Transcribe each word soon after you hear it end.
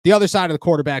the other side of the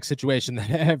quarterback situation that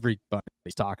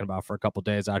everybody's talking about for a couple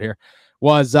days out here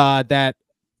was that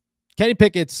Kenny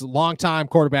Pickett's longtime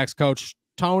quarterbacks coach,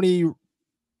 Tony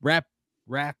Rakiapi.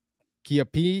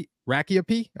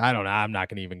 I don't know. I'm not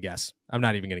going to even guess. I'm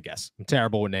not even going to guess. I'm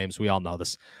terrible with names. We all know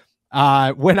this.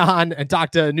 Went on and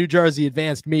talked to New Jersey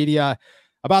Advanced Media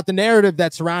about the narrative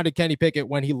that surrounded Kenny Pickett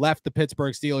when he left the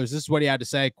Pittsburgh Steelers. This is what he had to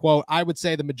say. Quote, I would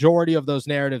say the majority of those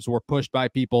narratives were pushed by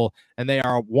people, and they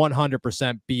are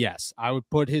 100% BS. I would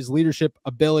put his leadership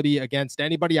ability against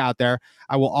anybody out there.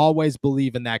 I will always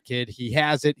believe in that kid. He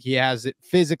has it. He has it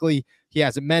physically. He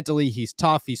has it mentally. He's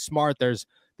tough. He's smart. There's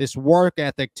this work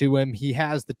ethic to him. He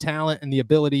has the talent and the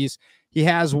abilities. He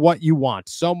has what you want.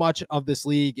 So much of this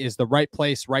league is the right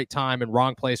place, right time, and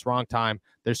wrong place, wrong time.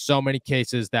 There's so many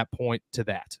cases that point to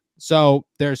that. So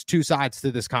there's two sides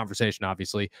to this conversation,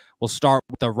 obviously. We'll start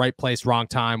with the right place, wrong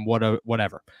time,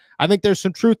 whatever. I think there's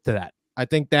some truth to that. I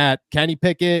think that Kenny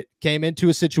Pickett came into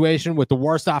a situation with the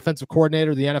worst offensive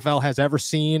coordinator the NFL has ever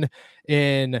seen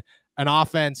in an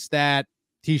offense that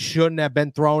he shouldn't have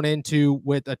been thrown into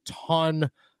with a ton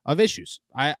of issues.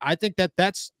 I think that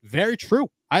that's very true.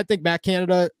 I think Matt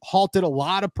Canada halted a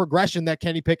lot of progression that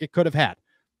Kenny Pickett could have had.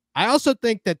 I also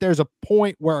think that there's a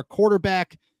point where a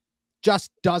quarterback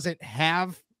just doesn't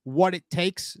have what it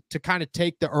takes to kind of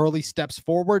take the early steps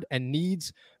forward and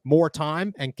needs more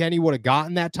time. And Kenny would have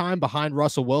gotten that time behind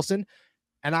Russell Wilson.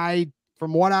 And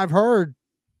from what I've heard,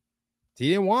 he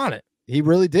didn't want it. He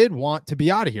really did want to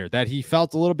be out of here, that he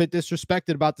felt a little bit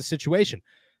disrespected about the situation.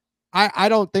 I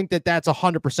don't think that that's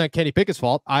 100% Kenny Pickett's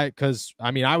fault. I was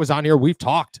on here. We've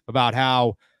talked about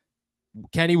how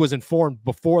Kenny was informed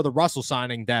before the Russell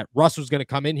signing that Russ was going to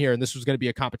come in here and this was going to be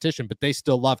a competition, but they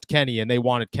still loved Kenny and they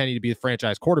wanted Kenny to be the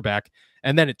franchise quarterback.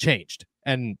 And then it changed.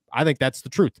 And I think that's the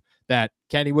truth, that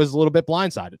Kenny was a little bit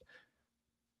blindsided.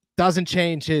 Doesn't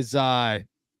change his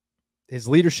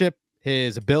leadership,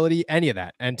 his ability, any of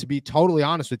that. And to be totally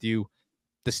honest with you,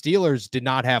 the Steelers did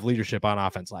not have leadership on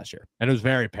offense last year. And it was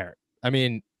very apparent. I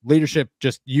mean, leadership,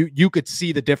 just you could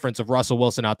see the difference of Russell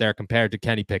Wilson out there compared to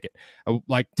Kenny Pickett,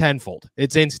 like tenfold.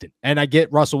 It's instant. And I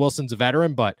get Russell Wilson's a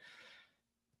veteran, but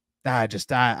I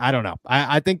don't know.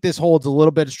 I think this holds a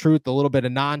little bit of truth, a little bit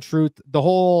of non-truth.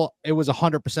 It was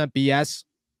 100% BS.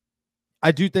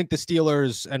 I do think the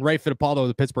Steelers, and Ray Fittipaldo of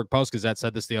the Pittsburgh Post-Gazette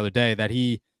said this the other day, that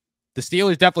the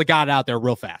Steelers definitely got it out there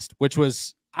real fast, which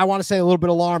was, I want to say, a little bit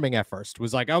alarming at first. It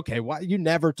was like, okay, why you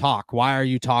never talk? Why are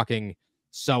you talking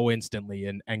so instantly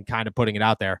and kind of putting it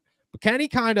out there? But Kenny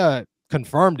kind of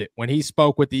confirmed it when he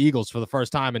spoke with the Eagles for the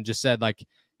first time and just said, like,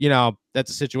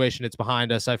 that's a situation. It's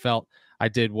behind us. I felt I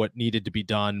did what needed to be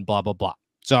done, blah, blah, blah.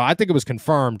 So I think it was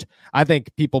confirmed. I think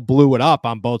people blew it up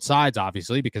on both sides,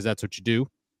 obviously, because that's what you do.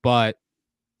 But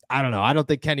I don't know. I don't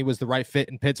think Kenny was the right fit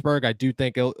in Pittsburgh. I do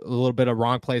think a little bit of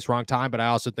wrong place, wrong time, but I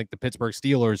also think the Pittsburgh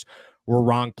Steelers were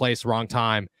wrong place, wrong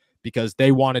time, because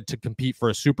they wanted to compete for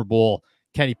a Super Bowl.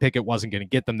 Kenny Pickett wasn't going to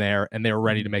get them there, and they were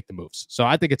ready to make the moves. So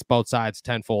I think it's both sides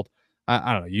tenfold.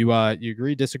 I don't know. You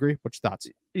agree, disagree? What's your thoughts?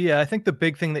 Yeah, I think the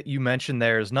big thing that you mentioned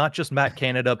there is not just Matt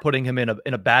Canada putting him in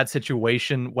a bad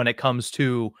situation when it comes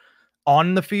to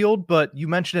on the field, but you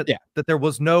mentioned it that there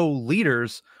was no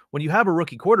leaders. When you have a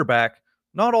rookie quarterback,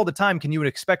 not all the time can you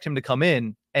expect him to come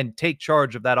in and take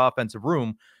charge of that offensive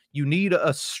room. You need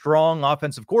a strong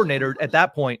offensive coordinator at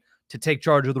that point to take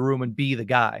charge of the room and be the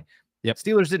guy. Yep.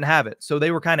 Steelers didn't have it, so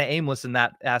they were kind of aimless in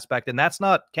that aspect, and that's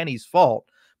not Kenny's fault.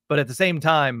 But at the same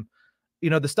time,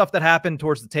 the stuff that happened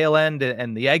towards the tail end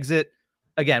and the exit,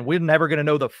 again, we're never going to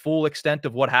know the full extent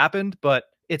of what happened, but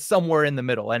it's somewhere in the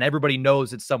middle, and everybody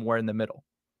knows it's somewhere in the middle.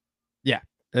 Yeah,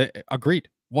 agreed.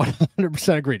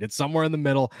 100% agreed. It's somewhere in the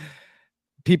middle.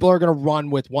 People are going to run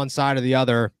with one side or the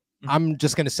other. I'm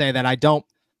just going to say that I don't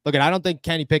think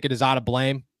Kenny Pickett is out of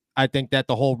blame. I think that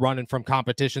the whole running from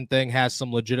competition thing has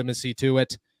some legitimacy to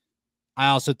it. I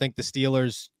also think the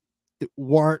Steelers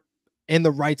weren't in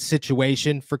the right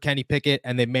situation for Kenny Pickett,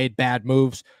 and they made bad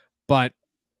moves. But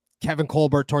Kevin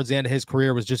Colbert, towards the end of his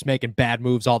career, was just making bad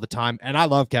moves all the time. And I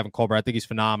love Kevin Colbert. I think he's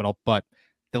phenomenal. But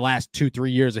the last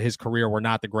 2-3 years of his career were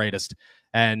not the greatest.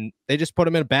 And they just put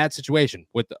him in a bad situation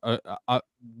with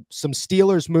some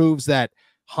Steelers moves that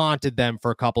haunted them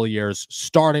for a couple of years,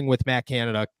 starting with Matt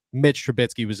Canada. Mitch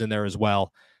Trubisky was in there as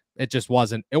well. It just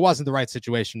wasn't the right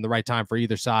situation, the right time for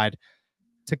either side.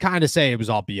 To kind of say it was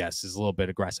all BS is a little bit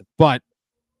aggressive, but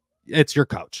it's your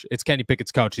coach. It's Kenny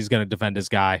Pickett's coach. He's going to defend his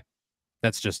guy.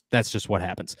 That's just what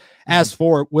happens. As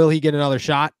for, will he get another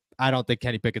shot? I don't think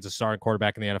Kenny Pickett's a starting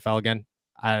quarterback in the NFL again.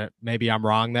 Maybe I'm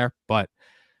wrong there, but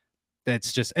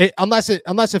that's just it, unless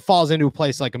it falls into a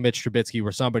place like a Mitch Trubisky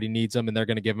where somebody needs him and they're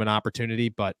going to give him an opportunity.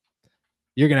 But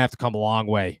you're going to have to come a long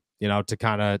way, to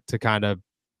kind of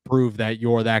prove that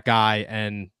you're that guy.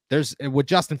 And there's with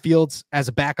Justin Fields as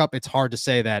a backup, it's hard to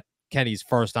say that Kenny's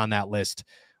first on that list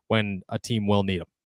when a team will need him.